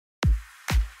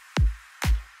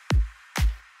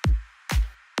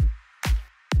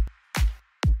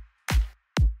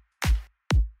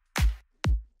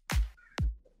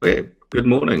Okay, good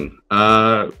morning,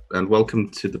 and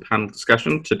welcome to the panel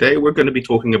discussion. Today we're going to be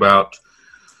talking about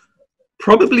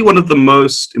probably one of the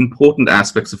most important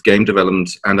aspects of game development,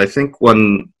 and I think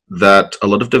one that a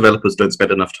lot of developers don't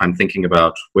spend enough time thinking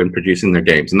about when producing their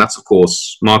games, and that's, of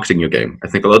course, marketing your game. I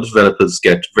think a lot of developers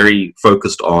get very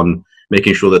focused on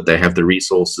making sure that they have the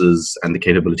resources and the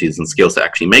capabilities and skills to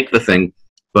actually make the thing,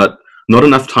 but not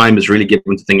enough time is really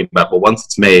given to thinking about, well, once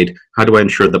it's made, how do I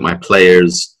ensure that my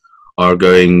players are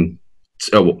going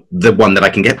to, the one that I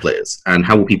can get players, and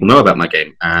how will people know about my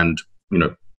game and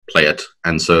play it,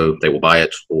 and so they will buy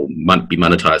it or be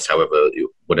monetized, however,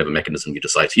 whatever mechanism you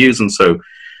decide to use, and so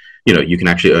you can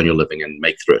actually earn your living and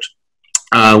make through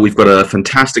it. We've got a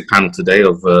fantastic panel today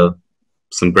of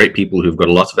some great people who've got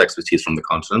a lot of expertise from the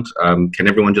continent. Can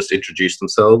everyone just introduce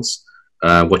themselves,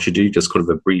 what you do, just sort of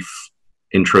a brief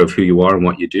intro of who you are and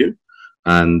what you do,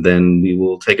 and then we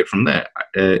will take it from there.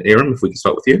 Aram, if we can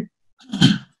start with you.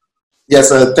 Yes,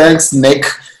 thanks, Nick.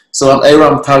 So I'm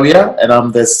Aram Tawia, and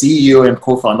I'm the CEO and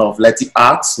co-founder of Letty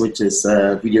Arts, which is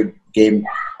a video game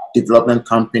development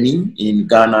company in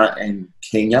Ghana and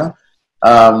Kenya.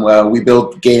 Where we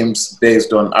build games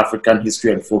based on African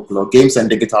history and folklore, games and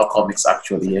digital comics,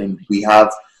 actually. And we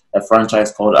have a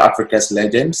franchise called Africa's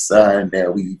Legends, and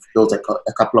we've built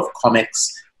a couple of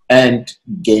comics and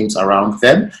games around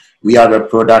them. We have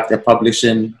a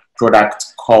publishing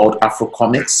product called Afro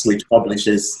Comics, which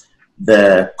publishes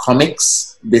the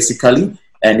comics basically,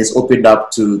 and is opened up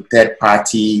to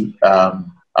third-party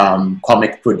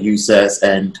comic producers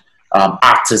and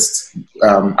artists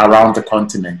around the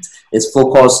continent. It's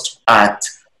focused at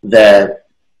the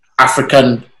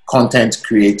African content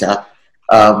creator,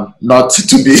 not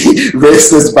to be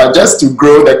racist, but just to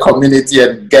grow the community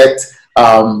and get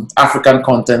African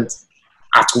content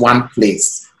at one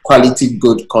place. Quality,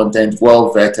 good content,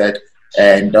 well vetted,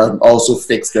 and also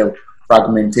fix the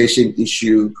fragmentation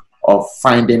issue of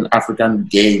finding African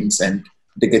games and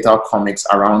digital comics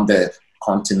around the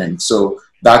continent. So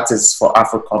that is for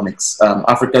Afro Comics.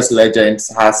 Africa's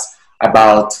Legends has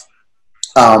about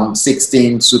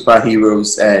 16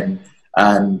 superheroes and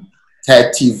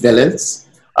 30 villains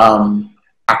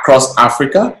across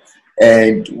Africa.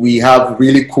 And we have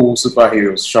really cool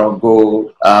superheroes: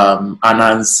 Shango,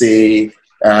 Anansi,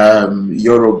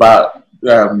 Yoruba,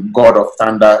 God of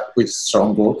Thunder, which is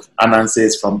Shango. Anansi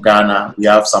is from Ghana. We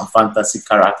have some fantasy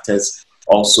characters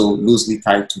also loosely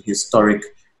tied to historic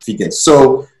figures.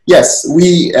 So yes,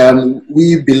 we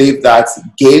believe that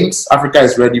Africa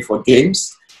is ready for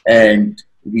games, and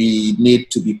we need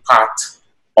to be part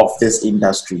of this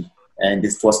industry. And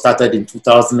it was started in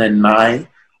 2009,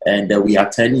 and we are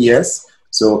 10 years,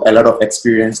 so a lot of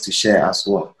experience to share as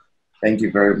well. Thank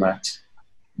you very much.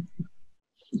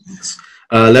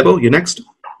 Lebo, you next.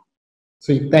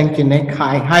 Sweet, thank you, Nick.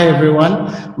 Hi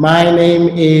everyone. My name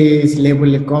is Lebo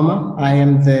Lekoma. I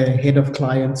am the head of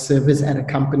client service at a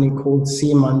company called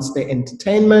Sea Monster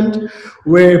Entertainment.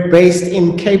 We're based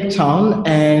in Cape Town,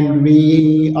 and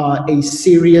we are a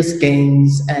serious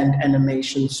games and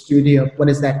animation studio. What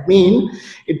does that mean?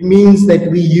 It means that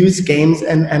we use games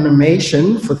and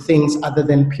animation for things other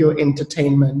than pure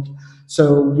entertainment.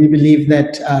 So we believe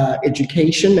that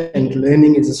education and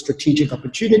learning is a strategic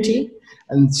opportunity.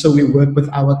 And so we work with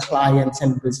our clients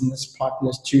and business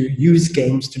partners to use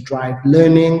games to drive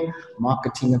learning,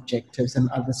 marketing objectives, and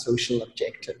other social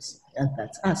objectives. And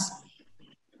that's us.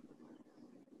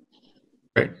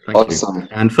 Great, thank you.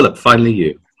 And Philip, finally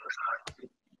you.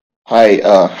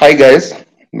 Hi guys.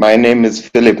 My name is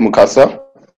Philip Mukasa.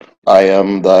 I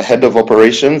am the head of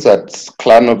operations at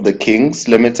Clan of the Kings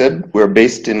Limited. We're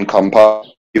based in Kampala,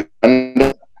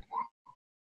 Uganda.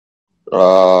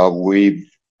 We've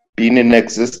been in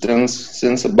existence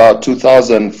since about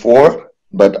 2004,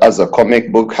 but as a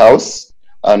comic book house.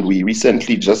 And we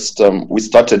recently just, we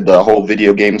started the whole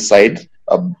video game side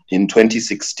in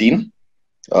 2016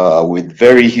 with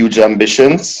very huge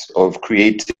ambitions of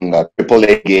creating a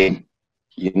AAA game.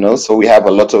 So we have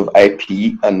a lot of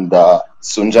IP, and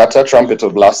Sunjata, Trumpet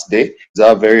of Last Day, is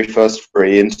our very first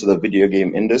foray into the video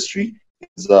game industry.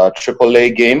 It's a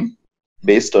AAA game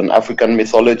based on African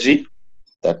mythology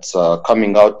that's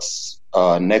coming out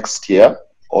next year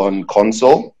on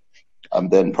console, and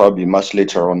then probably much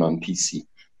later on PC.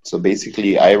 So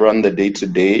basically, I run the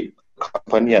day-to-day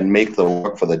company and make the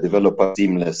work for the developer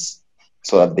seamless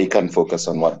so that they can focus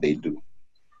on what they do,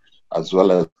 as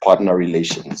well as partner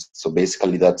relations. So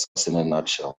basically, that's us in a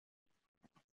nutshell.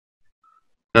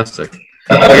 Fantastic.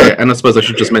 Okay, and I suppose I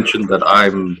should just mention that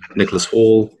I'm Nicholas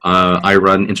Hall. I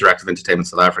run Interactive Entertainment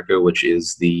South Africa, which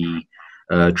is the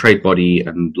trade body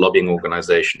and lobbying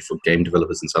organization for game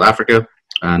developers in South Africa.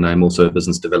 and I'm also a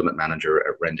business development manager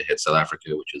at Renderhead South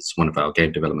Africa, which is one of our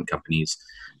game development companies.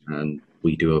 And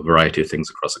we do a variety of things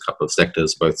across a couple of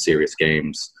sectors, both serious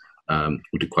games.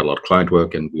 We do quite a lot of client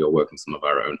work, and we are working some of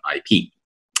our own IP.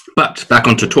 But back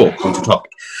onto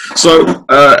topic. So,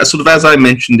 sort of as I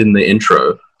mentioned in the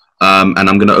intro, and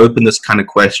I'm going to open this kind of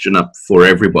question up for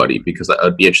everybody, because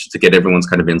I'd be interested to get everyone's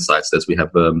kind of insights, as we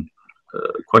have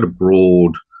quite a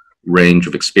broad range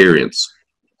of experience.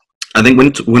 I think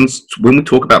when we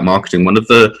talk about marketing, one of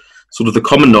the sort of the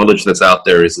common knowledge that's out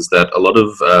there is that a lot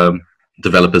of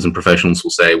developers and professionals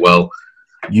will say, well,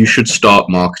 you should start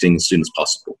marketing as soon as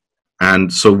possible.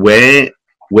 And so where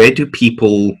do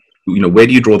people, where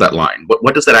do you draw that line?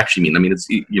 What does that actually mean? I mean, it's,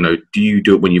 do you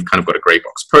do it when you've kind of got a grey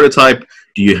box prototype?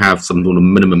 Do you have some sort of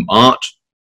minimum art?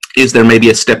 Is there maybe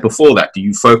a step before that? Do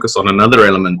you focus on another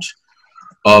element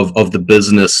of the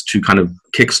business to kind of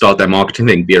kickstart that marketing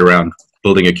thing, be it around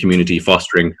building a community,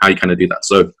 fostering, how you kind of do that?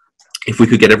 So if we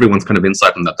could get everyone's kind of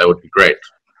insight on that, that would be great.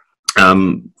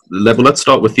 Level, let's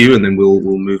start with you, and then we'll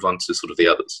move on to sort of the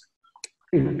others.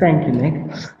 Thank you,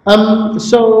 Nick.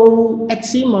 So at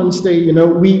Sea Monster,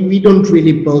 we don't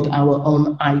really build our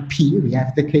own IP. We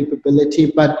have the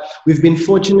capability, but we've been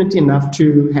fortunate enough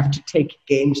to have to take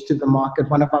games to the market.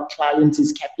 One of our clients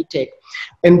is Capitec.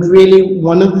 And really,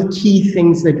 one of the key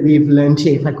things that we've learned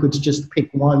here, if I could just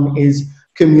pick one, is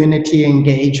community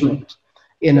engagement.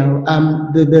 That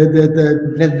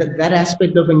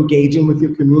aspect of engaging with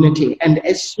your community. And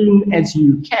as soon as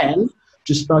you can,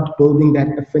 to start building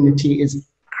that affinity is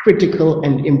critical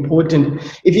and important.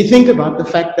 If you think about the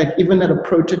fact that even at a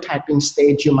prototyping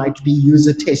stage, you might be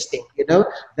user testing,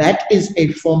 that is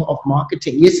a form of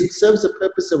marketing. Yes, it serves a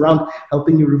purpose around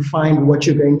helping you refine what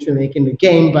you're going to make in the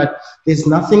game, but there's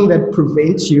nothing that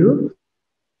prevents you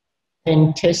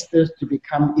and testers to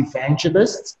become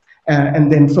evangelists.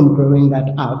 And then from growing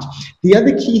that out. The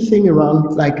other key thing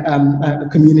around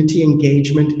community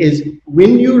engagement is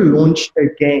when you launch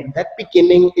a game, that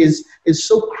beginning is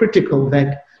so critical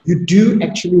that you do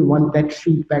actually want that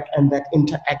feedback and that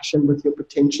interaction with your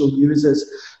potential users.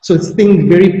 So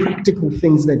very practical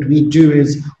things that we do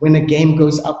is when a game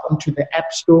goes up onto the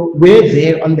App Store, we're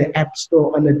there on the App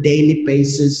Store on a daily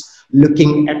basis,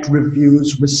 looking at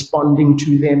reviews, responding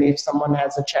to them if someone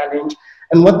has a challenge.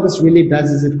 And what this really does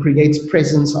is it creates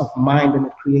presence of mind, and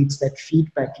it creates that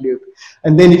feedback loop.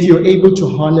 And then if you're able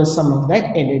to harness some of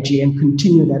that energy and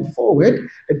continue that forward,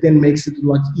 it then makes it a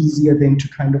lot easier then to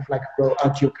kind of grow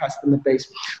out your customer base.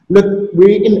 Look,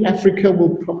 we in Africa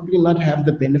will probably not have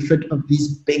the benefit of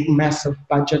these big, massive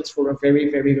budgets for a very,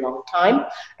 very long time.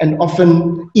 And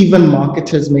often even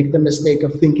marketers make the mistake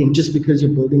of thinking just because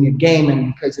you're building a game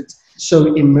and because it's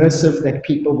so immersive that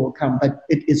people will come, but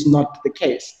it is not the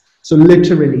case. So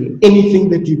literally anything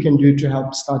that you can do to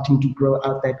help starting to grow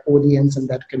out that audience and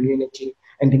that community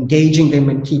and engaging them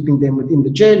and keeping them within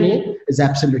the journey is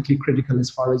absolutely critical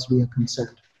as far as we are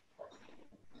concerned.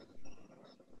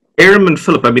 Aram and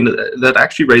Philip, I mean, that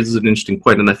actually raises an interesting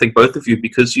point, and I think both of you,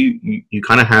 because you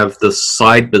kind of have the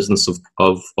side business of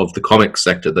the comic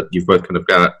sector that you've both kind of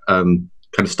got kind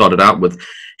of started out with,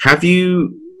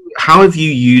 how have you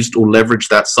used or leveraged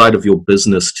that side of your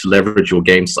business to leverage your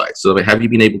game side? So have you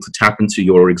been able to tap into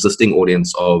your existing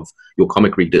audience of your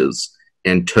comic readers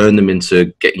and turn them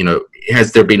into,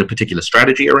 has there been a particular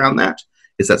strategy around that?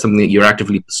 Is that something that you're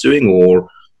actively pursuing, or,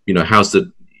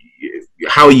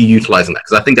 how are you utilizing that?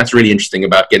 Because I think that's really interesting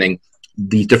about getting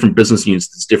these different business units,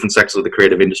 these different sectors of the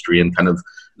creative industry, and kind of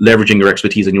leveraging your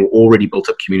expertise and your already built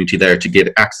up community there to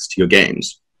get access to your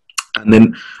games. And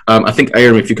then I think,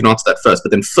 Aram, if you can answer that first,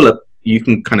 but then Philip, you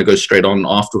can kind of go straight on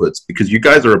afterwards, because you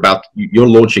guys you're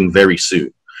launching very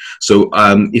soon. So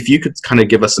if you could kind of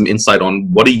give us some insight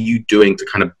on what are you doing to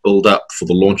kind of build up for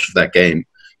the launch of that game,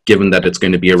 given that it's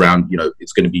going to be around,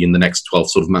 it's going to be in the next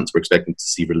 12 sort of months we're expecting to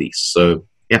see release. So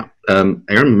yeah,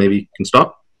 Aram, maybe you can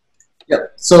start. Yeah.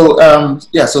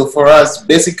 So for us,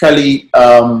 basically,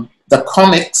 the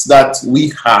comics that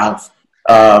we have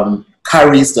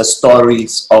carries the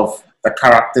stories of the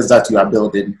characters that you are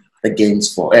building the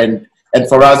games for. And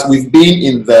for us, we've been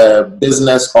in the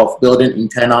business of building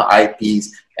internal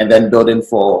IPs and then building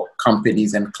for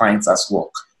companies and clients as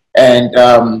well. And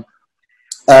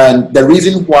the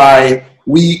reason why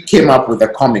we came up with the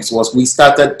comics was we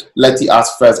started Letty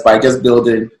Arts first by just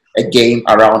building a game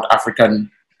around African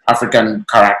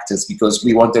characters, because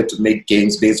we wanted to make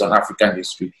games based on African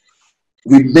history.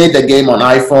 We made the game on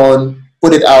iPhone,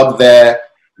 put it out there.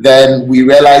 Then we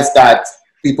realized that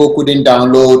people couldn't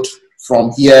download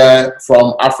from here,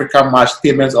 from Africa much.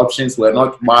 Payments options were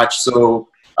not much. So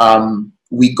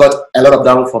we got a lot of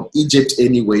download from Egypt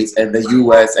anyways, and the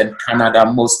US and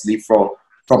Canada mostly for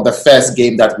from the first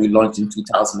game that we launched in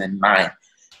 2009.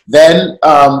 Then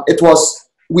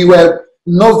we were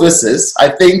novices. I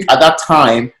think at that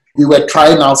time, we were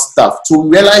trying out stuff to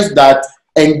realize that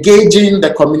engaging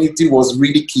the community was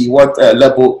really key, what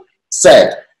Lebo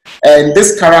said. And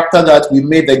this character that we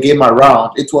made the game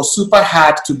around, it was super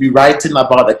hard to be writing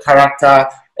about the character,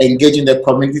 engaging the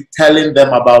community, telling them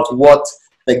about what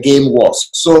the game was.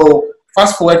 So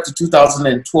fast forward to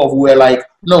 2012, we were like,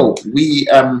 no,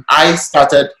 I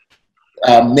started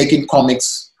making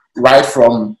comics right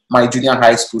from my junior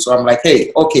high school. So I'm like,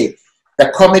 hey, okay,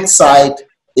 the comic side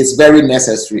is very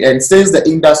necessary. And since the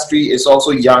industry is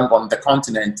also young on the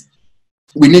continent,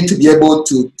 we need to be able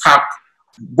to tap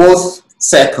both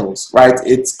circles, right?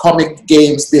 It's comic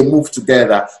games, they move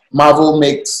together. Marvel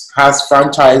has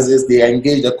franchises, they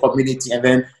engage the community, and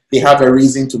then they have a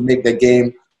reason to make the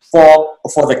game for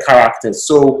the characters.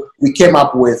 So we came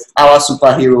up with our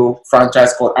superhero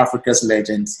franchise called Africa's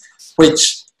Legends,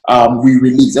 which we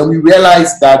released. And we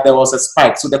realized that there was a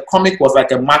spike. So the comic was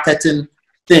like a marketing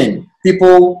thing.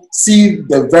 People see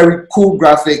the very cool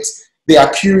graphics. They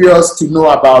are curious to know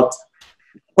about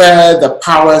where the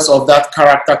powers of that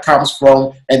character comes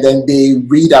from, and then they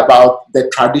read about the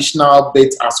traditional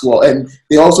bits as well. And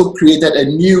they also created a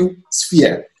new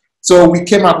sphere. So we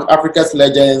came up with Africa's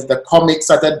Legends, the comic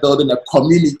started building a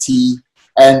community,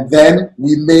 and then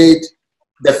we made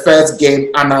the first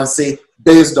game, Anansi,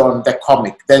 based on the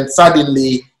comic. Then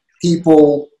suddenly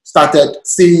people started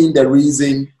seeing the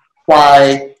reason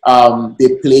why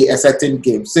they play a certain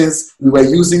game, since we were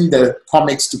using the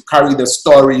comics to carry the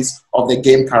stories of the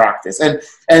game characters. And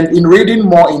in reading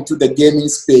more into the gaming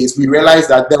space, we realized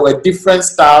that there were different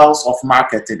styles of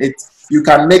marketing. You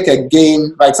can make a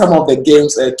game, like some of the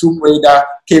games, Tomb Raider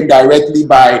came directly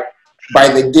by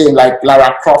the game, like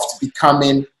Lara Croft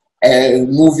becoming a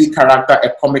movie character,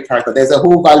 a comic character. There's a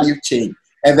whole value chain.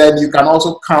 And then you can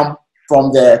also come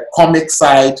from the comic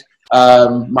side,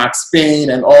 Max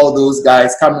Payne and all those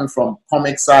guys coming from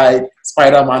comic side,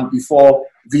 Spider-Man before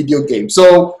video games.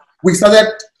 So we started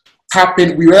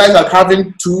tapping, we realized that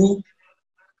having two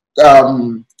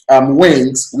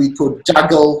wings, we could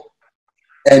juggle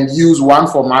and use one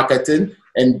for marketing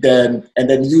and then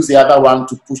use the other one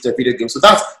to push the video game. So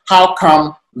that's how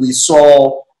come we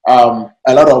saw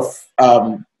a lot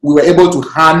of, we were able to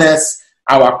harness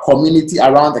our community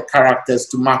around the characters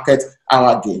to market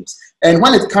our games. And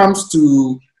when it comes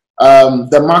to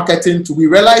the marketing, we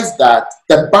realize that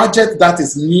the budget that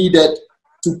is needed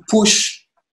to push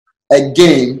a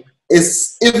game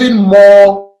is even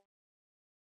more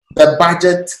the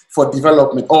budget for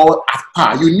development or at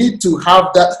par. You need to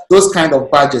have those kind of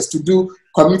budgets to do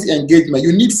community engagement.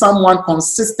 You need someone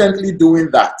consistently doing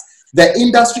that. The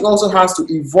industry also has to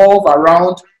evolve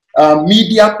around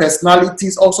media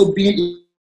personalities also being,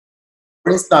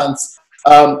 for instance,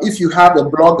 if you have a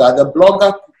blogger, the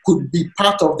blogger could be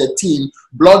part of the team,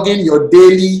 blogging your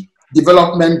daily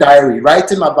development diary,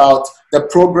 writing about the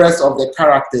progress of the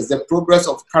characters, the progress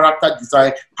of character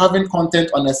design, having content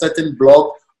on a certain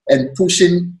blog and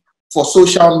pushing for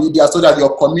social media so that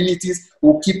your communities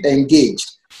will keep engaged.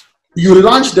 You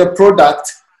launch the product,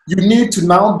 you need to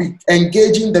now be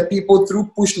engaging the people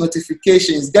through push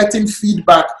notifications, getting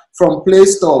feedback from Play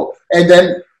Store, and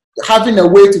then having a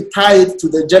way to tie it to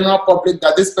the general public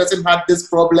that this person had this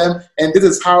problem and this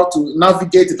is how to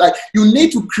navigate it. Like, you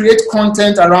need to create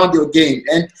content around your game,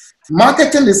 and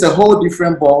marketing is a whole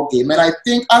different ball game. And I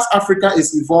think as Africa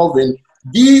is evolving,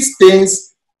 these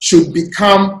things should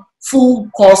become full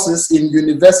courses in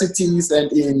universities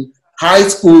and in high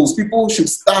schools. People should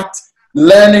start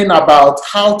learning about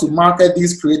how to market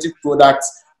these creative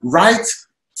products right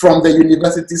from the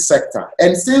university sector.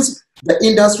 And since the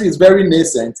industry is very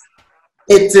nascent,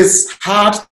 it is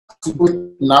hard to do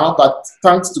it now, but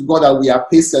thanks to God that we are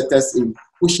pace setters in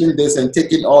pushing this and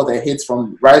taking all the hits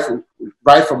from right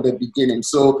from the beginning.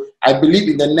 So I believe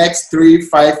in the next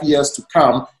 3-5 years to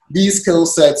come, these skill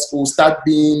sets will start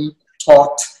being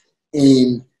taught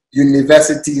in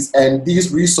universities, and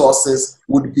these resources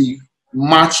would be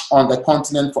much on the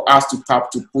continent for us to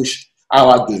tap to push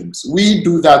our games. We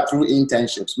do that through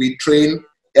internships. We train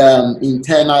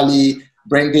internally,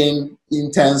 bringing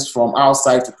interns from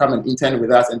outside to come and intern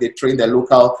with us, and they train the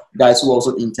local guys who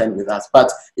also intern with us.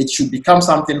 But it should become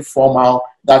something formal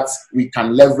that we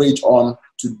can leverage on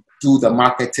to do the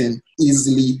marketing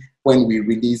easily when we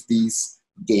release these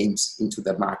games into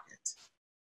the market.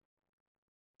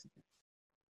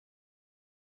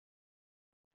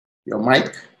 Your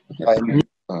mic?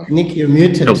 Nick, you're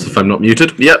muted. Helps if I'm not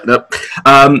muted. Yeah. No.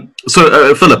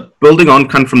 Philip, building on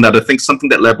kind of from that, I think something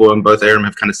that Lebo and both Aram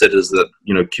have kind of said is that,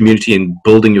 you know, community and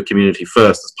building your community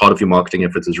first as part of your marketing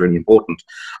efforts is really important.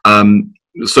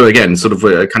 So again, sort of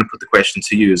kind of put the question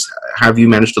to you is, have you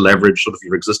managed to leverage sort of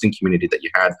your existing community that you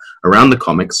had around the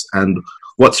comics, and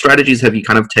what strategies have you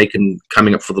kind of taken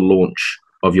coming up for the launch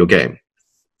of your game?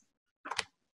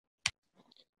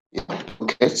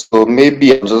 Okay, so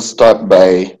maybe I'll just start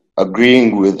by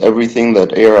agreeing with everything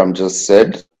that Aram just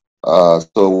said.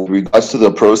 So with regards to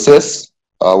the process,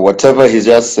 whatever he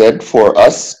just said, for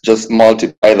us, just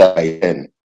multiply that by 10.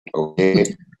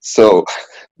 Okay, so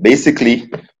basically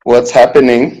what's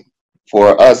happening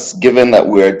for us, given that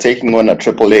we're taking on a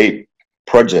AAA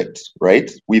project,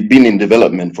 right? We've been in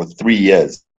development for 3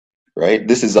 years, right?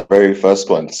 This is our very first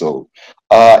one. So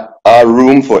our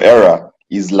room for error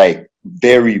is like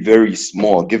very, very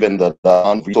small, given the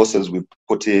amount of resources we've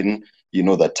put in, you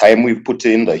know, the time we've put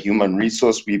in, the human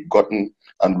resource we've gotten,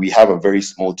 and we have a very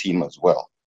small team as well,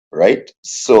 right?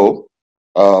 So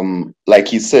like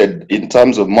he said, in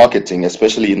terms of marketing,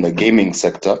 especially in the gaming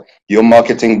sector, your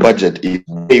marketing budget is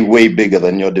way, way bigger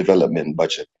than your development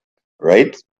budget,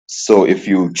 right? So if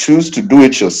you choose to do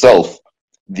it yourself,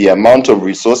 the amount of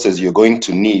resources you're going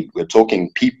to need, we're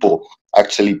talking people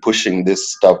actually pushing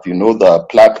this stuff, you know, the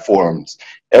platforms,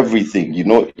 everything, you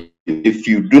know, if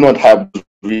you do not have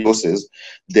resources,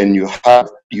 then you have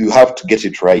to get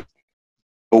it right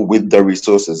with the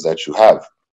resources that you have.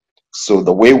 So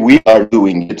the way we are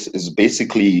doing it is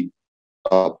basically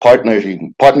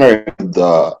partnering with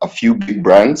a few big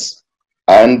brands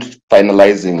and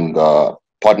finalizing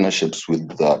partnerships with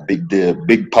the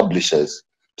big publishers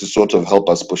to sort of help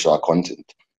us push our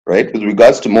content, right? With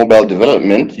regards to mobile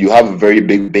development, you have a very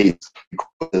big base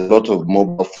because there's a lot of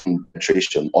mobile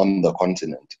penetration on the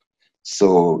continent.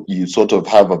 So you sort of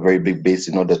have a very big base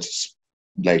in order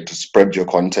to spread your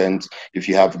content. If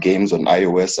you have games on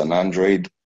iOS and Android,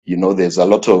 you know, there's a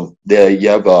lot of you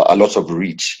have a lot of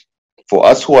reach. For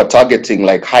us who are targeting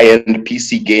like high-end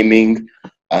PC gaming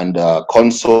and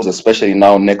consoles, especially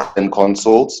now next-gen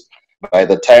consoles, by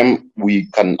the time we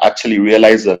can actually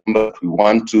realize the number we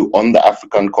want to on the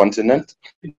African continent,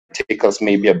 it take us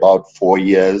maybe about 4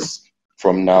 years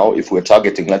from now. If we're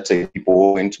targeting, let's say, people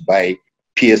who are going to buy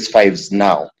PS5s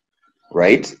now,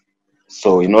 right?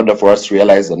 So in order for us to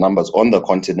realize the numbers on the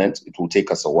continent, it will take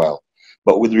us a while.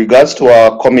 But with regards to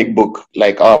our comic book,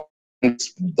 like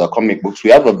the comic books,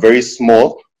 we have a very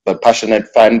small but passionate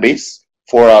fan base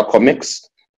for our comics,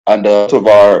 and a lot of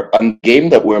our game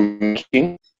that we're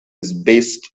making is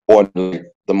based on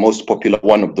the most popular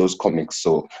one of those comics.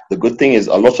 So the good thing is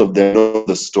a lot of them know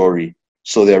the story,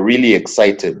 so they're really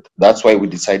excited. That's why we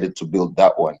decided to build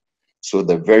that one. So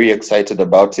they're very excited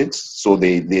about it. So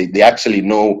they actually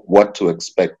know what to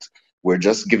expect. We're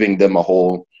just giving them a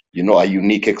whole, you know, a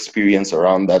unique experience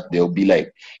around that. They'll be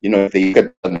like, you know, if they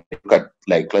look at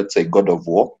like, let's say God of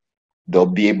War, they'll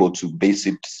be able to base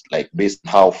it like based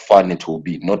on how fun it will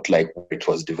be, not like where it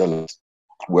was developed.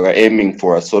 We're aiming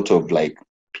for a sort of like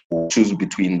choose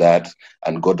between that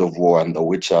and God of War and The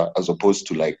Witcher, as opposed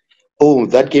to like, oh,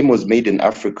 that game was made in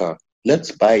Africa,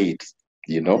 let's buy it.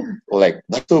 You know, like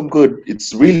that's so good.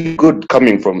 It's really good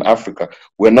coming from Africa.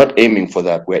 We're not aiming for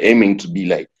that. We're aiming to be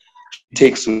like,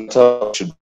 takes should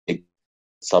take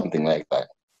something like that.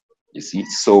 You see,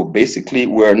 so basically,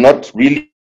 we're not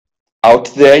really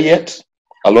out there yet.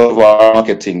 A lot of our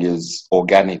marketing is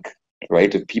organic,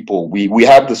 right? If people, we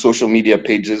have the social media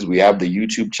pages, we have the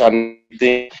YouTube channel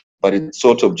thing, but it's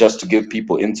sort of just to give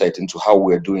people insight into how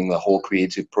we're doing the whole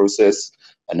creative process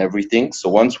and everything. So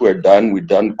once we're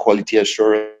done quality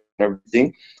assurance and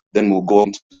everything, then we'll go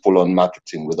into full-on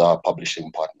marketing with our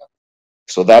publishing partner.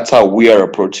 So that's how we are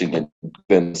approaching it,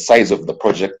 given the size of the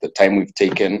project, the time we've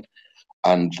taken,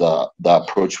 and the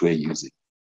approach we're using.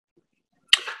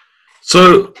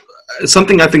 So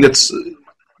something I think that's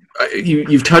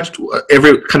you've touched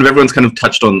everyone's kind of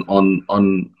touched on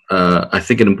I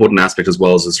think an important aspect as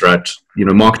well is that, you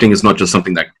know, marketing is not just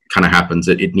something that kind of happens.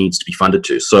 It needs to be funded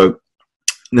too. So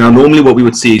now, normally what we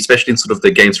would see, especially in sort of the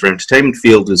games for entertainment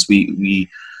field, is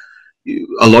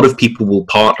a lot of people will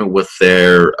partner with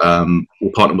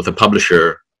a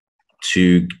publisher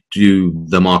to do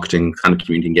the marketing kind of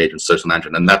community engagement, social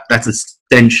management, and that's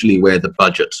essentially where the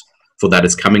budget for that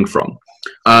is coming from.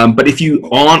 But if you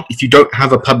don't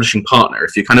have a publishing partner,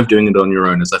 if you're kind of doing it on your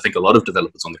own, as I think a lot of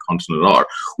developers on the continent are,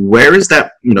 where is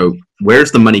that? You know,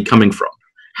 where's the money coming from?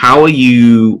 How are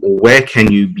you, or where can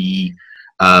you be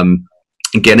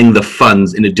getting the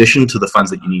funds in addition to the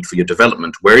funds that you need for your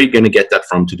development? Where are you going to get that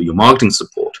from to do your marketing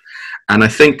support? And I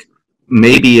think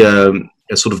maybe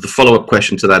sort of the follow-up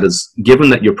question to that is, given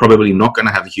that you're probably not going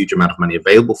to have a huge amount of money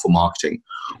available for marketing,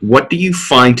 what do you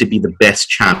find to be the best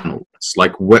channels?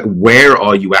 Like, where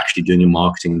are you actually doing your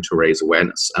marketing to raise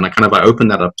awareness? And I open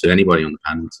that up to anybody on the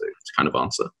panel to kind of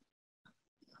answer.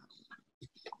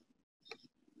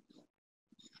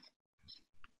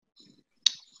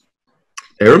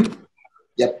 Aaron?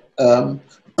 Yep.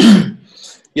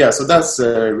 Yeah, so that's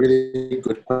a really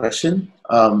good question.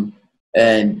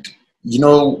 And you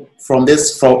know, from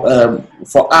this,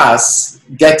 for us,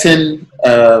 getting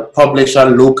a publisher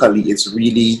locally is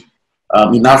really,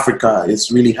 in Africa,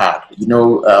 it's really hard. You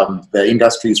know, the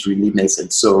industry is really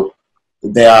nascent. So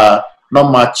there are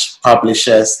not much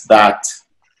publishers that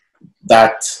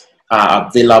are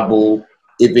available,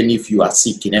 even if you are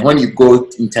seeking. And when you go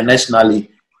internationally,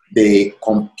 they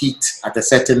compete at a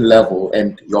certain level,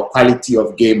 and your quality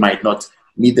of game might not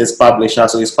meet this publisher.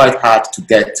 So it's quite hard to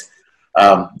get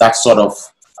that sort of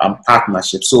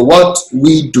partnership. So what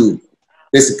we do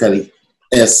basically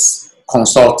is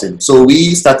consulting. So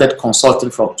we started consulting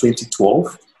from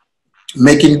 2012,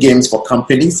 making games for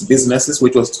companies, businesses,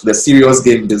 which was the serious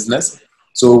game business.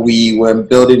 So we were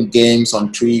building games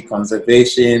on tree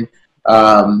conservation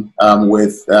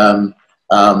with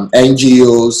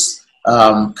NGOs,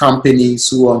 companies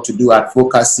who want to do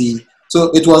advocacy.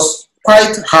 So it was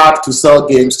quite hard to sell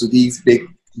games to these big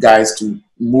guys to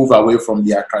move away from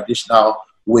their traditional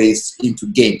ways into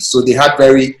games. So they had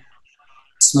very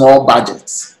small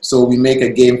budgets. So we make a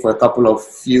game for a couple of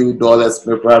few dollars,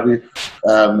 probably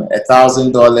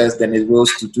 $1,000, then it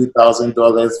rose to $2,000,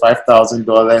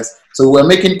 $5,000. So we're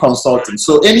making consulting.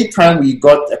 So anytime we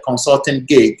got a consulting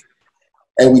gig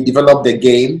and we developed the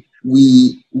game,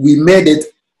 we made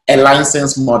it a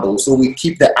license model. So we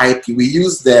keep the IP. We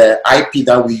use the IP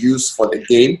that we use for the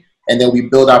game, and then we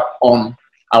build up on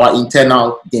our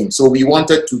internal game. So we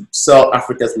wanted to sell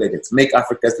Africa's Legends, make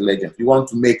Africa's Legends. We want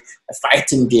to make a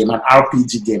fighting game, an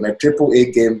RPG game, a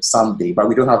AAA game someday, but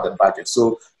we don't have the budget.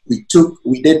 So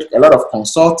we did a lot of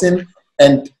consulting,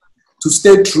 and to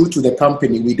stay true to the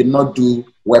company, we did not do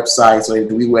websites, or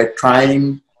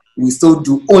we still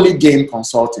do only game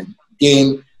consulting,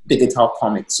 game digital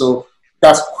comics. So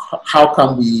that's how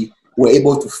come we were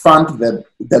able to fund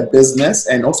the business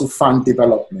and also fund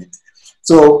development.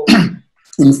 So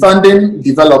in funding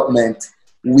development,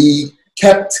 we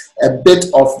kept a bit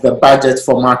of the budget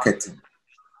for marketing.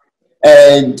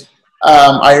 And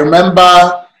I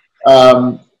remember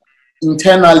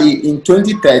internally in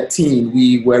 2013,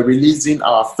 we were releasing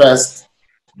our first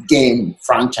game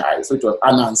franchise, which was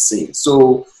Anansi.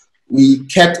 So we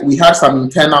had some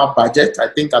internal budget, I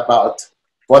think about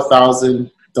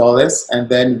 $4,000, and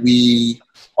then we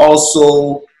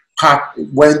also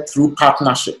went through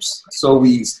partnerships. So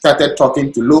we started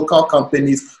talking to local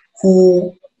companies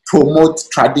who promote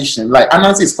tradition. Like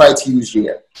Anansi is quite huge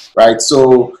here, right?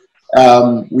 So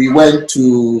we went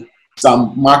to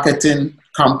some marketing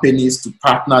companies to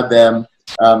partner them,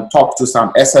 talk to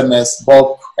some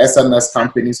bulk SMS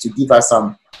companies to give us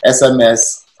some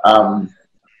SMS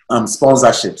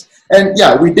sponsorships. And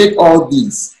yeah, we did all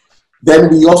these. Then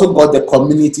we also got the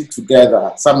community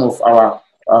together, some of our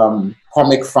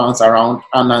comic fans around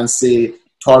Anansi,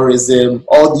 tourism,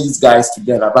 all these guys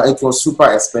together. But it was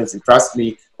super expensive. Trust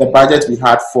me, the budget we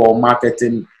had for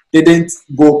marketing didn't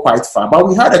go quite far. But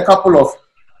we had a couple of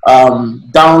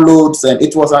downloads, and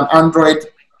it was an Android.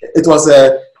 It was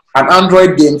an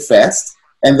Android game first,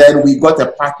 and then we got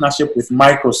a partnership with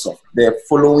Microsoft the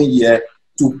following year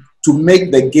to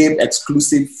make the game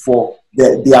exclusive for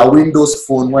their Windows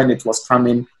phone when it was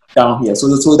coming down here. So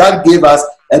that gave us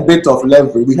a bit of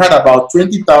leverage. We had about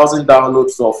 20,000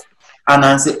 downloads of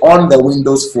Anansi on the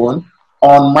Windows phone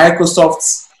on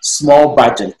Microsoft's small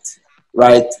budget,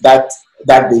 right, that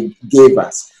they gave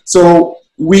us. So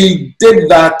we did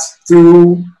that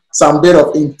through some bit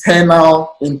of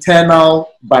internal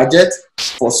budget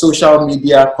for social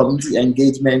media, community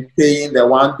engagement, paying the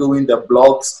one doing the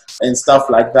blogs and stuff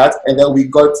like that. And then we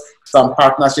got some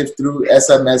partnerships through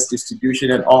SMS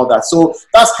distribution and all that. So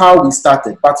that's how we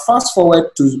started. But fast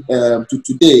forward to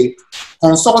today,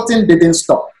 consulting didn't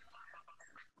stop.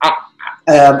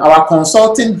 Our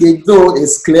consulting gig, though,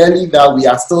 is clearly that we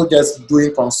are still just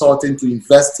doing consulting to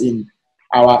invest in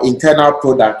our internal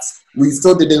products. We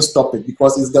still didn't stop it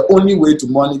because it's the only way to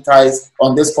monetize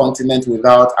on this continent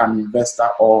without an investor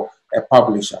or a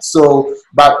publisher. So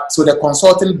the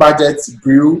consulting budgets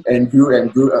grew and grew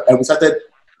and grew, and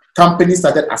companies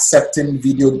started accepting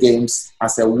video games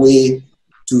as a way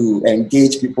to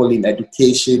engage people in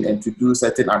education and to do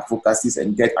certain advocacies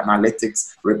and get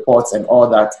analytics reports and all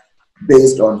that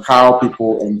based on how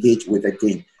people engage with the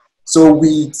game. So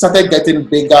we started getting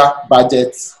bigger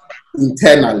budgets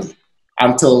internally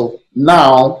until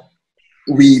now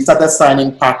we started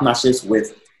signing partnerships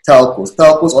with telcos.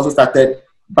 Telcos also started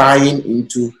buying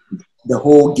into the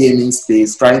whole gaming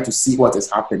space, trying to see what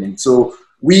is happening. So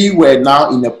we were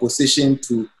now in a position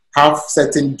to have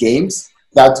certain games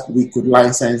that we could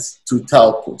license to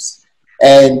telcos.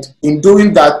 And in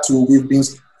doing that too, we've been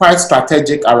quite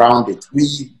strategic around it.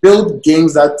 We build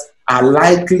games that are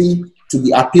likely to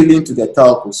be appealing to the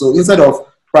telco. So instead of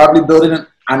probably building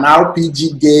an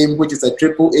RPG game, which is a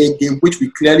AAA game, which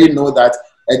we clearly know that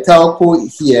a telco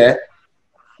here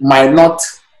might not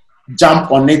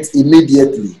jump on it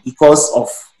immediately because of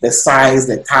the size,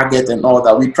 the target, and all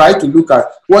that. We try to look at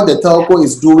what the telco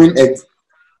is doing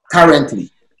currently.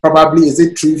 Probably is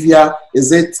it trivia?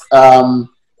 Is it scan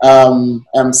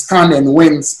and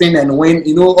win, spin and win?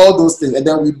 You know, all those things. And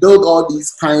then we build all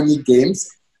these tiny games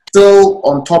still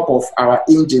on top of our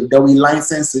engine. Then we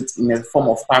license it in a form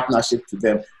of partnership to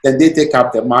them. Then they take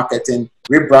up the marketing,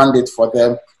 rebrand it for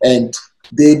them, and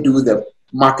they do the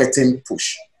marketing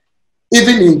push.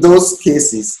 Even in those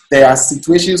cases, there are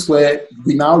situations where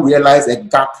we now realize a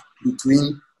gap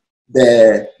between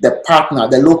the partner,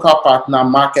 the local partner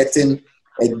marketing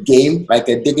a game, like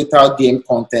a digital game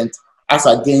content, as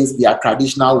against their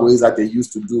traditional ways that they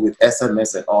used to do with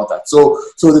SMS and all that. So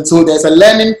there's a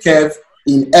learning curve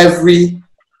in every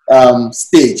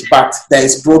stage, but there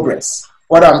is progress.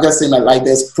 What I'm just saying, like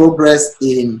there's progress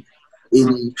in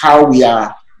how we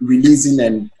are releasing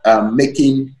and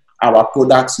making our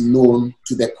products known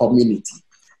to the community.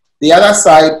 The other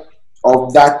side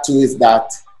of that too is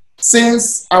that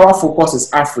since our focus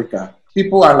is Africa,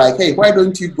 people are like, hey, why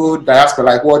don't you go diaspora?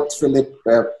 Like what Philip,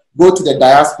 go to the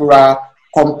diaspora,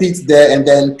 compete there, and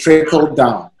then trickle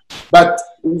down. But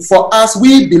for us,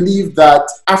 we believe that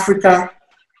Africa,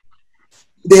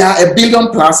 there are 1 billion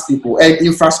plus people, and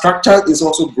infrastructure is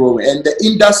also growing, and the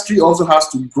industry also has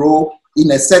to grow in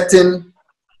a certain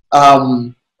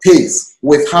pace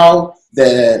with how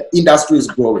the industry is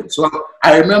growing. So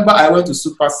I remember I went to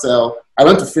Supercell, I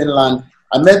went to Finland,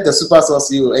 I met the Supercell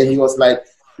CEO, and he was like,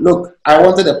 look, I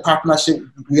wanted a partnership.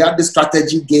 We had this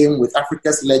strategy game with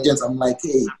Africa's Legends. I'm like,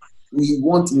 hey, we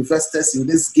want investors in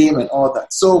this game and all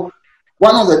that. So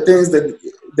one of the things that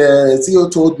the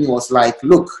CEO told me was like,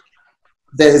 look,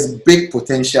 there's big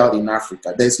potential in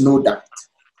Africa. There's no doubt.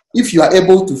 If you are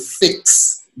able to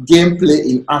fix gameplay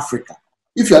in Africa,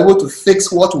 if you're able to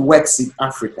fix what works in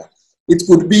Africa, it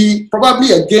could be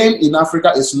probably a game in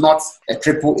Africa is not a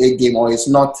AAA game, or it's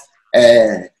not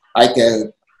like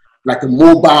a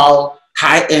mobile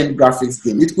high-end graphics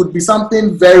game. It could be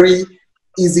something very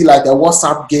easy like a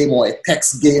WhatsApp game or a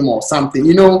text game or something.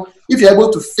 You know, if you're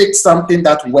able to fix something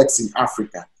that works in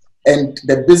Africa and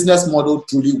the business model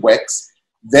truly works,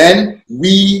 then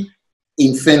we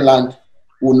in Finland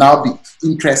will now be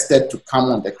interested to come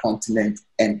on the continent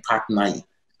and partner in.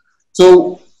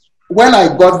 So when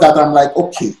I got that, I'm like,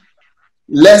 okay,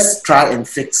 let's try and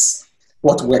fix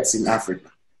what works in Africa.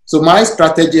 So my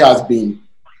strategy has been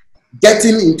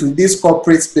getting into these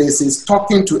corporate spaces,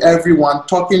 talking to everyone,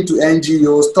 talking to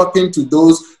NGOs, talking to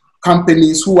those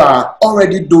companies who are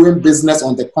already doing business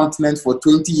on the continent for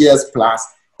 20 years plus,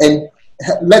 and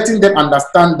letting them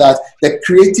understand that the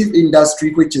creative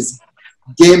industry, which is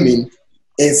gaming,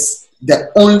 is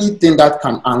the only thing that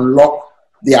can unlock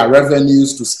their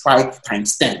revenues to spike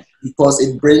times 10, because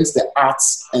it brings the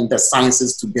arts and the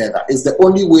sciences together. It's the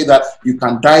only way that you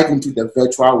can dive into the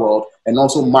virtual world and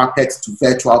also market to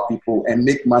virtual people and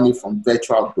make money from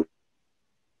virtual goods.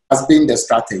 Has been the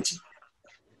strategy.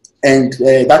 And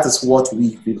that is what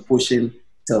we've been pushing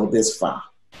till this far.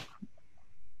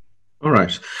 All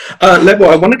right. Lebo,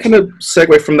 I want to kind of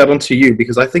segue from that onto you,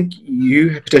 because I think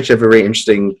you potentially have a very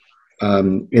interesting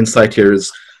insight here.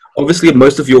 Is obviously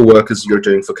most of your work is you're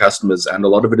doing for customers, and a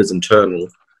lot of it is internal.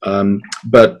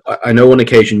 But I know on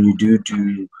occasion you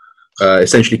do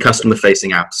essentially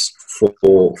customer-facing apps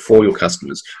for your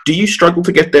customers. Do you struggle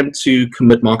to get them to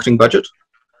commit marketing budget?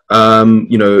 Tell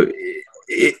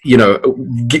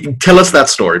us that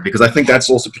story, because I think that's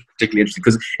also particularly interesting,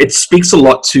 because it speaks a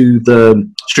lot to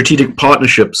the strategic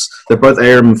partnerships that both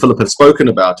Aram and Philip have spoken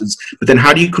about. But then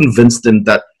how do you convince them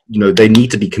that they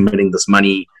need to be committing this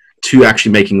money to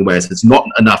actually making waves? It's not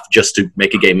enough just to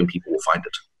make a game and people will find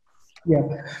it. Yeah,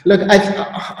 look,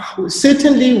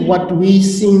 certainly what we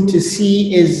seem to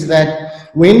see is that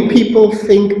when people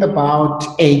think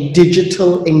about a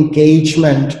digital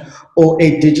engagement or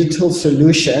a digital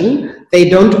solution, they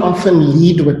don't often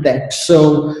lead with that.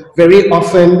 So very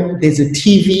often there's a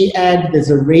TV ad, there's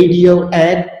a radio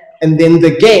ad, And then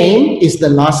the game is the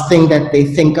last thing that they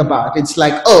think about. It's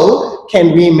like, oh,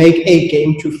 can we make a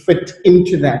game to fit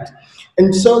into that?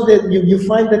 And so that you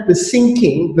find that the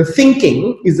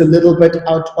thinking is a little bit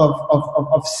out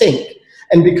of sync.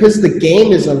 And because the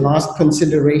game is a last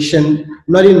consideration,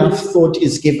 not enough thought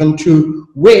is given to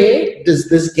where does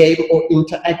this game or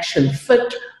interaction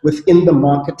fit within the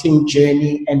marketing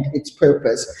journey and its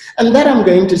purpose. And that, I'm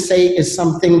going to say, is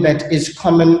something that is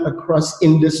common across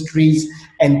industries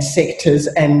and sectors,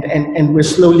 and we're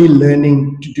slowly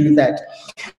learning to do that.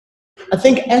 I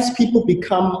think as people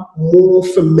become more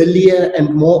familiar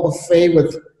and more au fait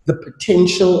with the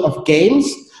potential of games,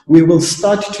 we will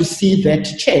start to see that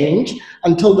change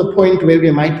until the point where we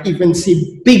might even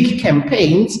see big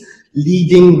campaigns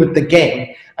leading with the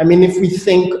game. I mean, if we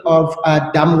think of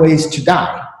Dumb Ways to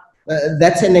Die,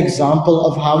 that's an example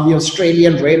of how the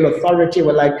Australian Rail Authority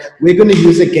were like, we're going to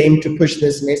use a game to push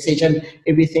this message, and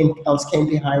everything else came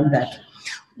behind that.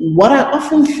 What I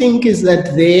often think is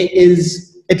that there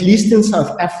is, at least in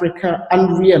South Africa,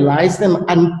 unrealized and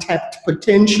untapped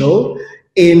potential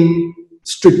in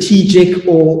strategic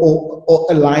or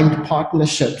aligned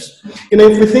partnerships. You know,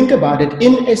 if we think about it,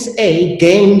 in SA,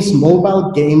 games,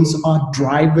 mobile games, are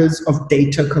drivers of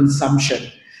data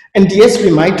consumption. And yes,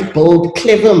 we might build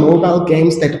clever mobile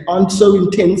games that aren't so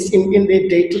intense in their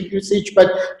data usage,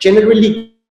 but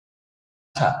generally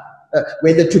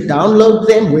whether to download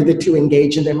them, whether to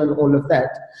engage in them, and all of that.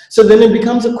 So then it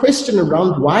becomes a question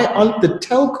around, why aren't the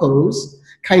telcos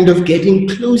kind of getting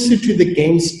closer to the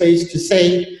game space to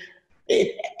say,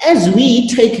 as we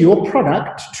take your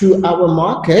product to our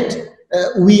market,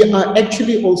 we are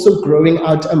actually also growing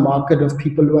out a market of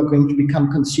people who are going to become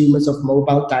consumers of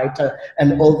mobile data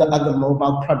and all the other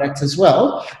mobile products as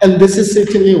well. And this is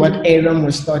certainly what Aram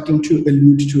was starting to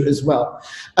allude to as well.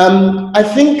 I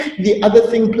think the other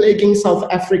thing plaguing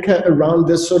South Africa around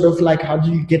this sort of like, how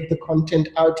do you get the content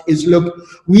out, is, look,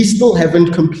 we still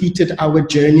haven't completed our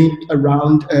journey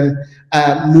around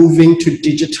moving to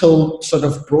digital sort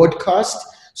of broadcast.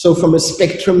 So from a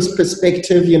spectrum's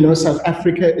perspective, you know, South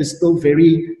Africa is still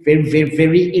very, very, very,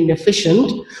 very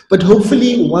inefficient. But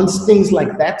hopefully once things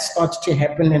like that start to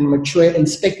happen and mature and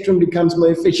spectrum becomes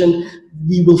more efficient,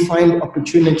 we will find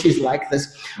opportunities like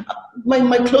this.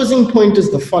 My closing point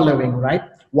is the following, right?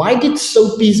 Why did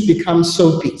soapies become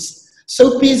soapies?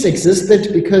 Soapies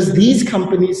existed because these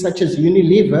companies such as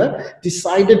Unilever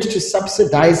decided to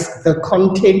subsidize the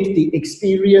content, the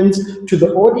experience to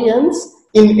the audience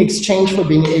in exchange for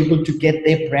being able to get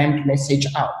their brand message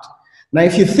out. Now,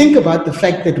 if you think about the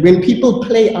fact that when people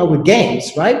play our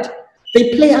games, right,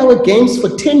 they play our games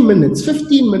for 10 minutes,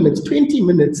 15 minutes, 20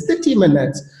 minutes, 30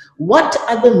 minutes. What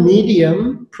other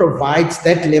medium provides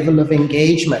that level of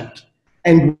engagement?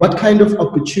 And what kind of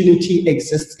opportunity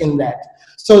exists in that?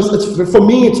 So for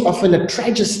me, it's often a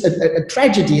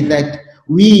tragedy that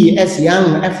we as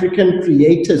young African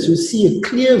creators who see a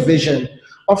clear vision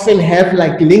often have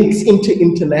like links into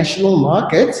international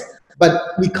markets,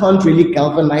 but we can't really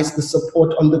galvanize the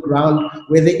support on the ground,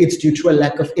 whether it's due to a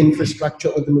lack of infrastructure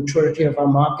or the maturity of our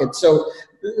market. So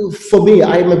for me,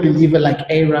 I'm a believer like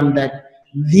Aram that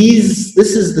this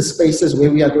is the spaces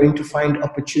where we are going to find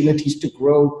opportunities to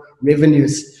grow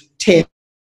revenues 10,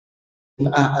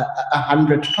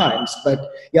 100 times. But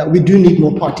yeah, we do need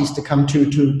more parties to come to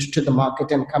the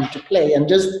market and come to play and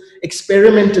just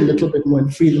experiment a little bit more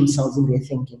and free themselves in their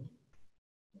thinking.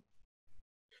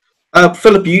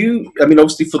 Philip, I mean,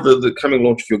 obviously for the coming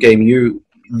launch of your game, you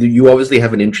obviously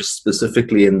have an interest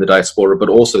specifically in the diaspora, but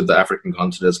also the African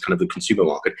continent as kind of a consumer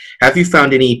market. Have you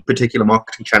found any particular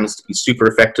marketing channels to be super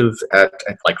effective at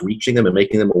like reaching them and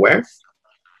making them aware?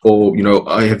 Or, you know,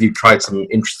 have you tried some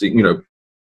interesting, you know,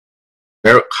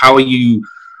 how are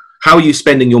you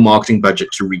spending your marketing budget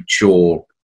to reach your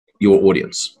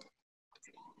audience?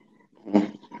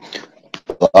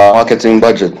 Marketing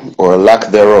budget, or lack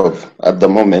thereof at the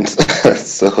moment.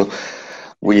 So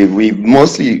we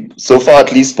mostly, so far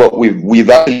at least, but we've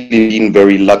actually been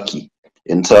very lucky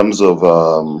in terms of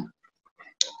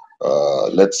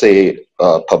let's say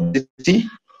publicity.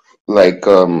 Like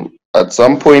at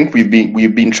some point we've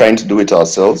been trying to do it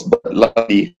ourselves, but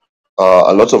luckily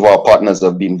a lot of our partners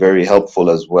have been very helpful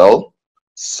as well.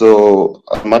 So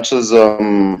as much as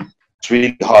it's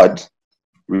really hard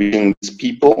reading these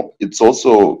people, it's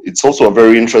also a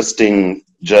very interesting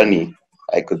journey,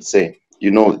 I could say. You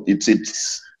know,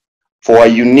 it's for a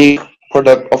unique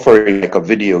product offering like a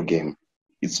video game,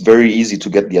 it's very easy to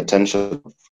get the attention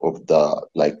of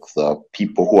the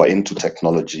people who are into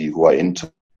technology, who are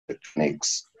into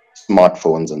electronics,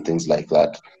 smartphones and things like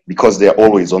that, because they're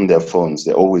always on their phones.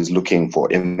 They're always looking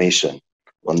for information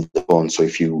on the phone. So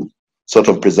sort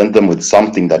of present them with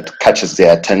something that catches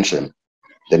their attention,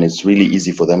 then it's really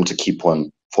easy for them to keep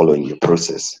on following your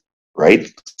process, right?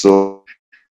 So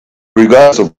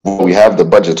regardless of whether we have the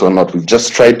budget or not, we've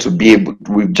just tried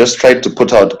to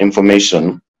put out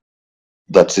information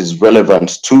that is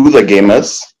relevant to the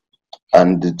gamers,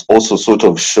 and it also sort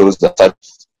of shows that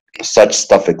such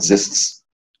stuff exists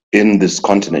in this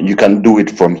continent. You can do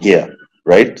it from here,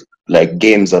 right? Like,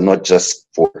 games are not just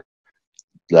for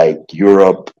like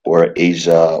Europe or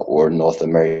Asia or North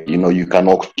America. You know, you can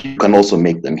also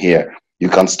make them here. You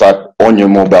can start on your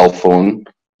mobile phone.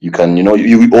 You can, you know,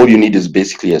 all you need is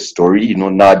basically a story. You know,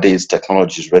 nowadays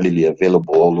technology is readily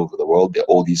available all over the world. There are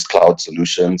all these cloud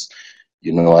solutions,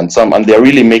 you know, and they're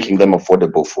really making them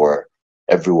affordable for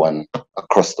everyone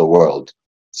across the world.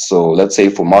 So let's say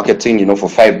for marketing, you know, for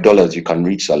 $5 you can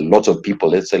reach a lot of people.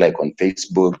 Let's say like on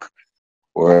Facebook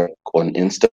or on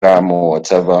Instagram or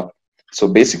whatever. So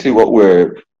basically what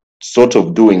we're sort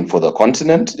of doing for the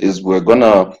continent is we're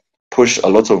gonna push a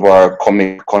lot of our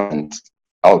comic content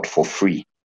out for free,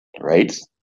 right?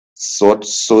 So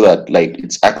that like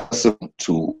it's accessible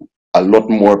to a lot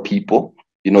more people.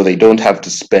 You know, they don't have to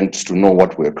spend to know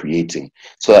what we're creating.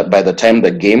 So that by the time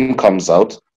the game comes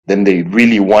out, then they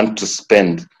really want to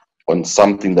spend on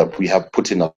something that we have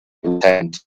put in a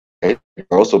hand, right?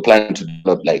 We're also planning to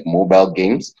develop like mobile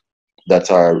games that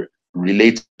are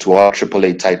related to our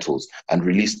AAA titles and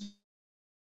released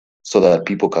so that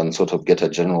people can sort of get a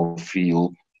general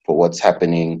feel for what's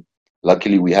happening.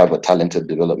 Luckily, we have a talented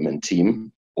development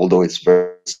team, although it's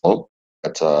very small,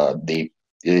 but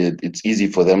it's easy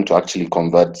for them to actually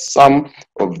convert some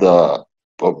of the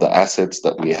assets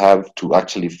that we have to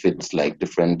actually fit like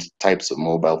different types of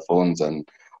mobile phones and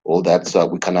all that, so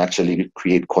that we can actually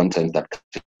create content that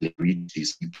can reach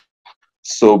these people.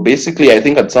 So basically, I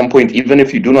think at some point, even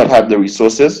if you do not have the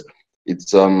resources,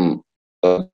 it's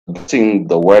getting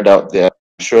the word out there.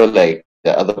 I'm sure like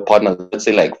the other partners, let's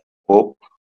say like for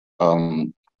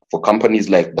companies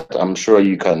like that, I'm sure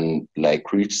you can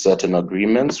like reach certain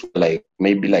agreements, like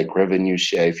maybe like revenue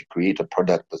share if you create a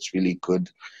product that's really good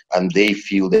and they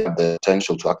feel they have the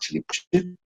potential to actually push it.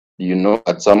 You know,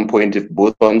 at some point, if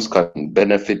both firms can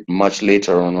benefit much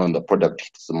later on when the product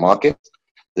hits the market,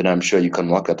 then I'm sure you can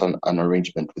work at an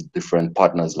arrangement with different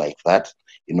partners like that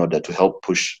in order to help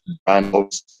push the brand of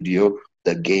the studio,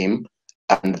 the game,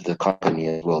 and the company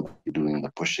as well doing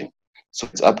the pushing. So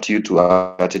it's up to you to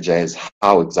strategize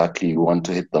how exactly you want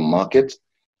to hit the market,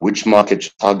 which market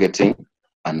you're targeting,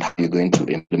 and how you're going to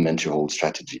implement your whole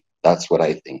strategy. That's what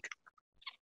I think.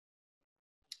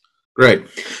 Great.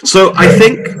 So I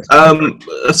think,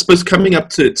 I suppose coming up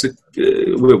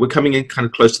we're coming in kind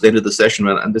of close to the end of the session,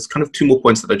 and there's kind of two more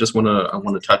points that I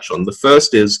want to touch on. The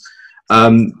first is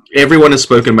everyone has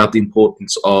spoken about the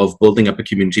importance of building up a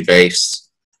community base,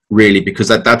 really, because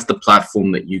that's the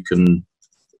platform that you can,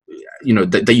 you know,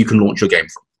 that you can launch your game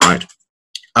from, right?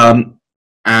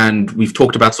 And we've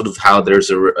talked about sort of how there's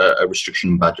a restriction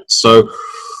in budget. So,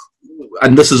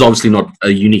 and this is obviously not a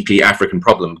uniquely African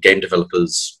problem. Game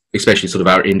developers, especially sort of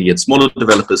our Indian smaller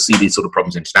developers, see these sort of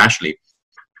problems internationally.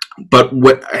 But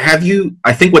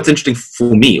I think what's interesting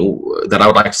for me, or that I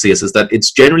would like to see is that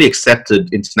it's generally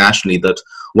accepted internationally that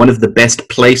one of the best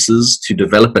places to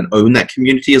develop and own that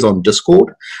community is on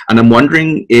Discord. And I'm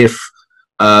wondering if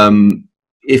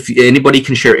anybody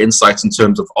can share insights in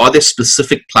terms of, are there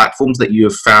specific platforms that you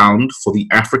have found for the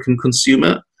African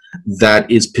consumer that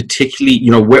is particularly,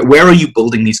 you know, where are you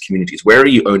building these communities? Where are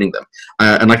you owning them?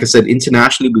 And like I said,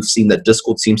 internationally, we've seen that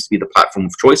Discord seems to be the platform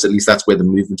of choice. At least that's where the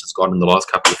movement has gone in the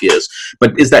last couple of years.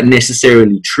 But is that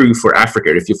necessarily true for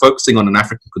Africa? If you're focusing on an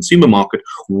African consumer market,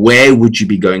 where would you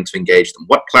be going to engage them?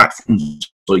 What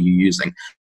platforms are you using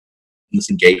in this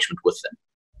engagement with them?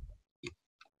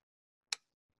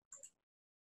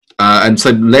 And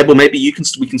so, Lebo, maybe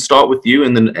we can start with you,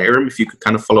 and then Aram, if you could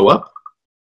kind of follow up.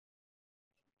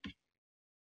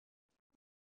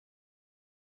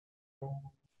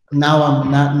 Now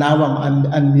I'm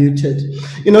unmuted.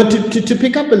 You know, to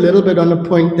pick up a little bit on a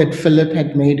point that Philip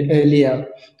had made earlier,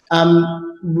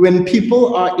 when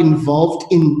people are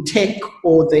involved in tech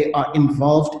or they are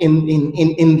involved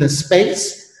in the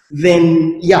space,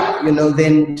 then yeah, you know,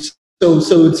 then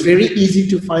so it's very easy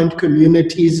to find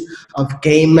communities of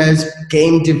gamers,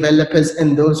 game developers,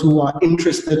 and those who are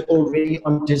interested already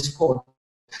on Discord.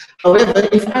 However,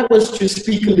 if I was to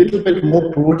speak a little bit more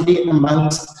broadly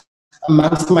amongst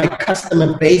amongst my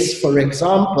customer base, for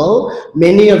example,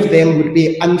 many of them would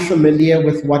be unfamiliar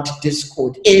with what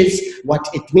Discord is, what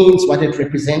it means, what it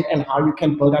represents, and how you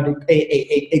can build out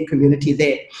a community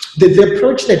there. The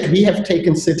approach that we have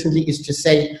taken certainly is to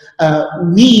say,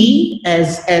 we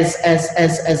as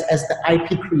the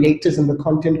IP creators and the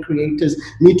content creators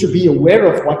need to be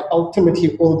aware of what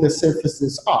ultimately all the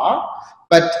services are.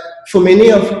 But for many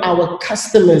of our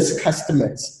customers,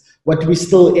 what we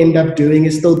still end up doing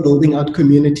is still building out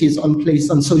communities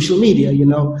on social media, you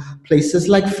know, places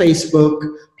like Facebook,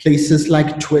 places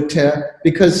like Twitter,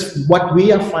 because what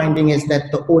we are finding is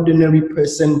that the ordinary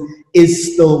person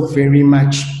is still very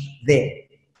much there.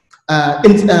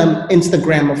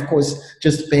 Instagram, of course,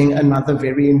 just being another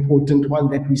very important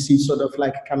one that we see sort of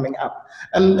like coming up.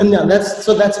 And yeah, that's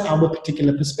our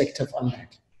particular perspective on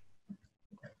that.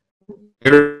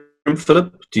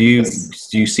 Philip, do you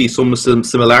see some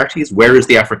similarities? Where is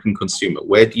the African consumer?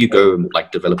 Where do you go and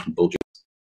like develop and build yours?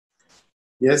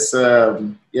 Yes,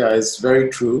 yeah, it's very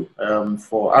true.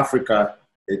 For Africa,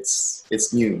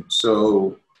 it's new.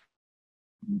 So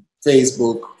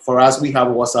Facebook, for us, we have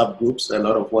WhatsApp groups, a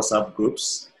lot of WhatsApp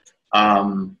groups.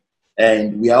 And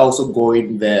we are also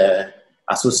going the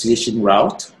association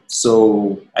route.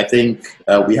 So I think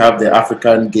we have the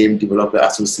African Game Developer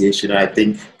Association. I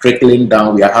think trickling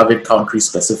down, we are having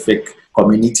country-specific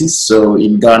communities. So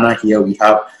in Ghana here, we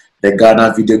have the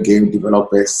Ghana Video Game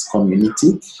Developers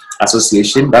Community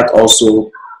Association that also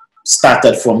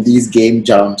started from these game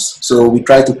jams. So we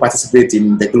try to participate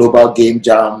in the global game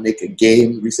jam, make a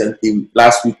game. Recently,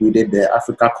 last week, we did the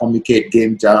Africa Communicate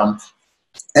game jam.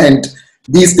 And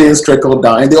these things trickle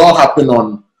down, and they all happen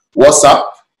on WhatsApp.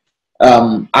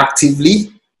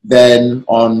 Actively, then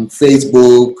on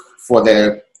Facebook for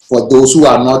those who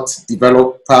are not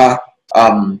developer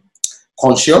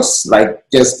conscious, like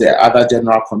just the other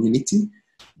general community.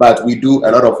 But we do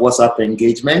a lot of WhatsApp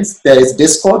engagements. There is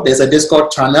Discord. There's a Discord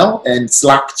channel and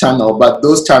Slack channel, but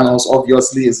those channels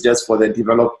obviously is just for the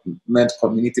development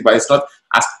community, but it's not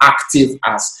as active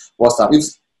as WhatsApp.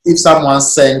 If someone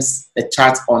sends a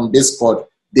chat on Discord,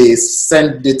 they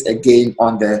send it again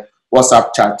on the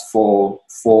WhatsApp chat for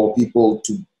people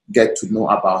to get to know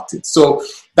about it. So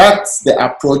that's the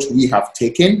approach we have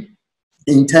taken.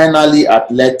 Internally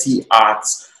at Leti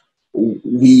Arts,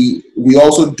 we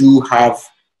also do have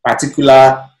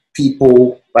particular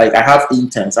people, like I have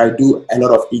interns. I do a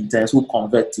lot of interns who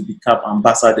convert to become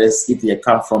ambassadors if they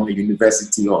come from a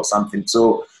university or something.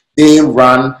 So they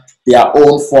run their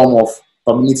own form of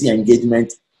community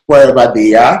engagement wherever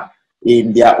they are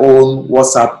in their own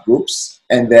WhatsApp groups,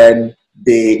 and then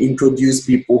they introduce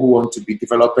people who want to be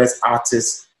developers,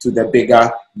 artists to the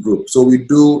bigger group. So we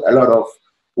do a lot of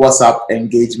WhatsApp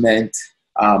engagement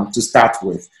to start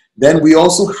with. Then we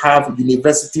also have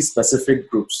university-specific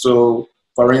groups. So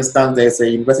for instance, there's a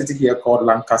university here called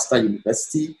Lancaster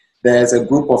University. There's a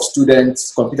group of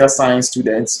students, computer science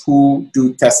students, who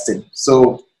do testing.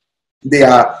 So they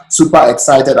are super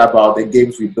excited about the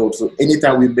games we build. So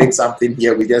anytime we make something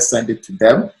here, we just send it to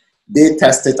them. They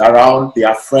test it around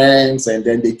their friends, and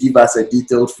then they give us a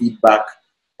detailed feedback.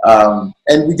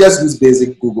 And we just use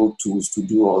basic Google tools to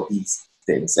do all these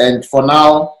things. And for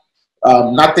now,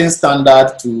 nothing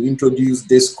standard to introduce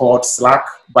Discord, Slack,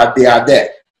 but they are there.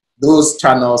 Those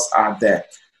channels are there.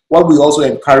 What we also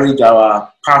encourage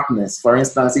our partners, for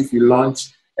instance, if we launch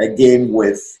a game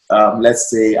with, let's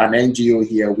say, an NGO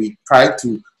here, we try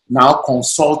to now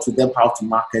consult with them how to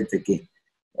market the game.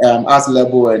 As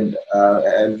Lebo and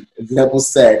Lebo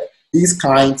said, these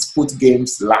clients put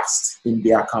games last in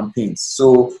their campaigns.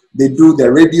 So they do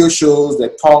the radio shows, the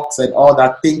talks, and all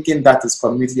that, thinking that is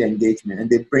community engagement, and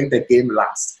they bring the game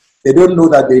last. They don't know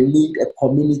that they need a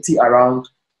community around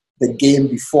the game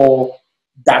before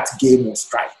that game will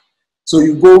strike. So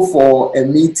you go for a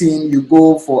meeting, you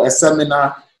go for a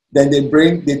seminar, then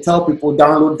they tell people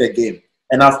download the game.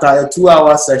 And after a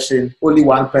 2-hour session, only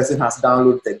one person has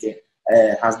downloaded the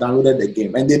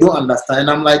game, and they don't understand.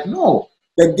 And I'm like, no,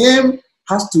 the game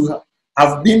has to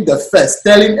have been the first,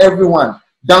 telling everyone,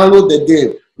 download the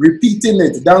game, repeating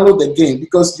it, download the game,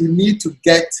 because you need to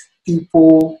get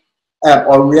people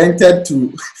oriented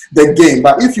to the game.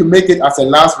 But if you make it as a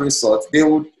last resort, they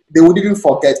would even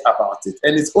forget about it.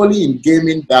 And it's only in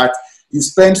gaming that you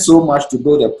spend so much to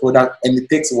build a product, and it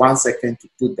takes 1 second to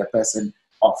put the person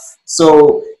off.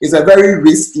 So it's a very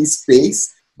risky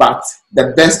space, but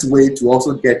the best way to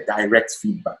also get direct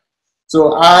feedback.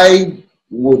 So I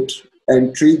would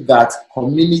entreat that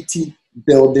community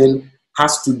building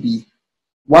has to be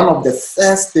one of the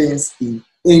first things in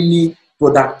any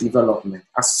product development.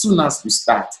 As soon as you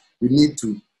start, you need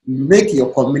to make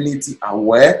your community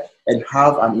aware and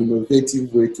have an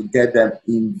innovative way to get them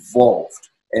involved.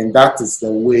 And that is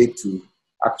the way to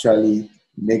actually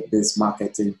make this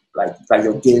marketing, like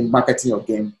your game, marketing your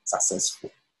game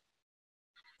successful.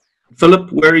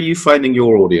 Philip, where are you finding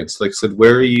your audience? Like I said,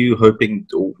 where are you hoping,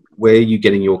 or where are you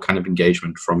getting your kind of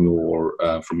engagement from your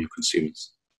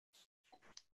consumers?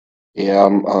 Yeah,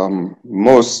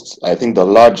 I think the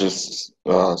largest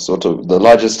the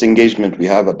largest engagement we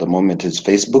have at the moment is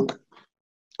Facebook,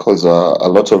 because a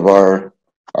lot of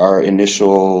our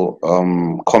initial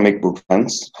comic book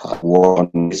fans were on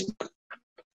Facebook.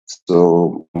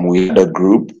 So we had a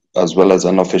group as well as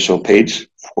an official page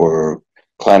for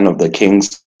Clan of the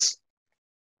Kings.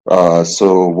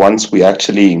 So once we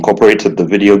actually incorporated the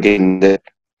video game there,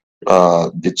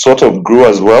 it sort of grew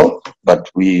as well,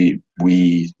 but we've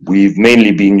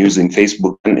mainly been using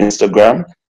Facebook and Instagram.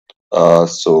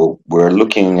 So we're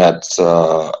looking at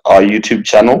our YouTube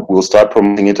channel. We'll start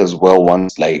promoting it as well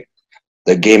once like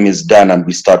the game is done and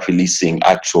we start releasing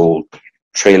actual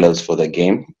trailers for the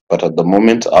game. But at the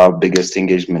moment, our biggest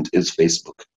engagement is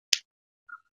Facebook.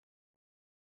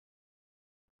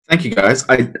 Thank you, guys.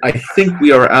 I think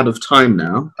we are out of time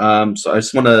now. So I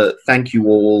just want to thank you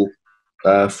all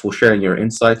for sharing your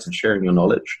insights and sharing your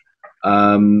knowledge.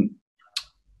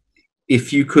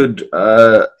 If you could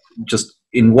just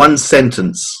in one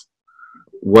sentence,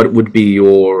 what would be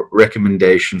your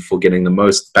recommendation for getting the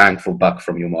most bang for buck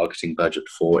from your marketing budget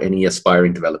for any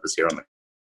aspiring developers here on the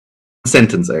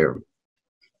sentence, Aaron?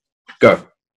 Go.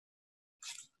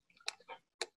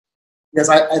 Yes,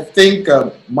 I think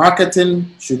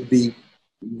marketing should be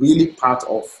really part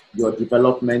of your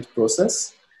development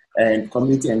process, and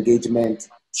community engagement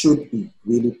should be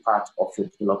really part of your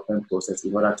development process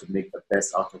in order to make the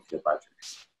best out of your budget.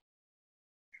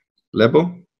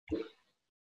 Lebo?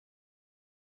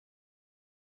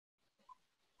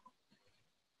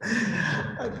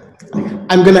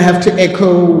 I'm going to have to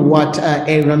echo what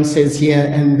Aaron says here,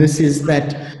 and this is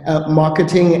that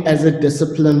marketing as a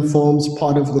discipline forms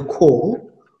part of the core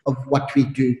of what we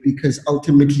do, because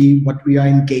ultimately what we are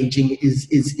engaging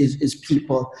is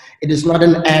people. It is not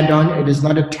an add-on, it is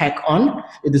not a tack-on,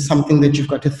 it is something that you've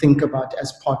got to think about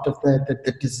as part of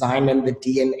the design and the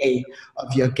DNA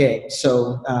of your game.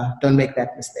 So don't make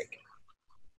that mistake.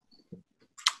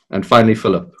 And finally,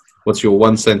 Philip, what's your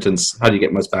one sentence? How do you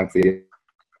get most bang for you?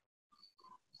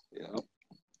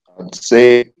 I'd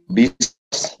say be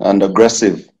and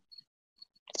aggressive.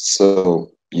 So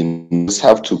you just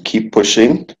have to keep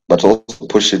pushing, but also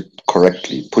push it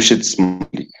correctly, push it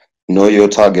smartly. Know your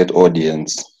target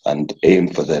audience and aim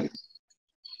for them.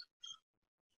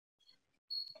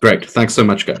 Great. Thanks so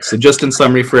much, guys. So just in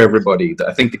summary for everybody,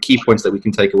 I think the key points that we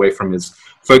can take away from is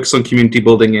focus on community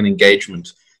building and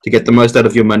engagement. To get the most out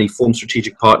of your money, form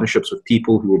strategic partnerships with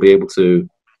people who will be able to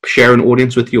share an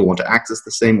audience with you or want to access the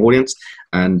same audience,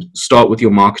 and start with your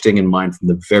marketing in mind from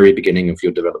the very beginning of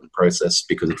your development process,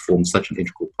 because it forms such an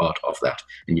integral part of that.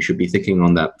 And you should be thinking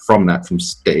on that from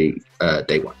day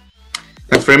one.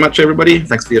 Thanks very much, everybody.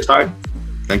 Thanks for your time.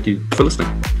 Thank you for listening.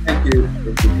 Thank you.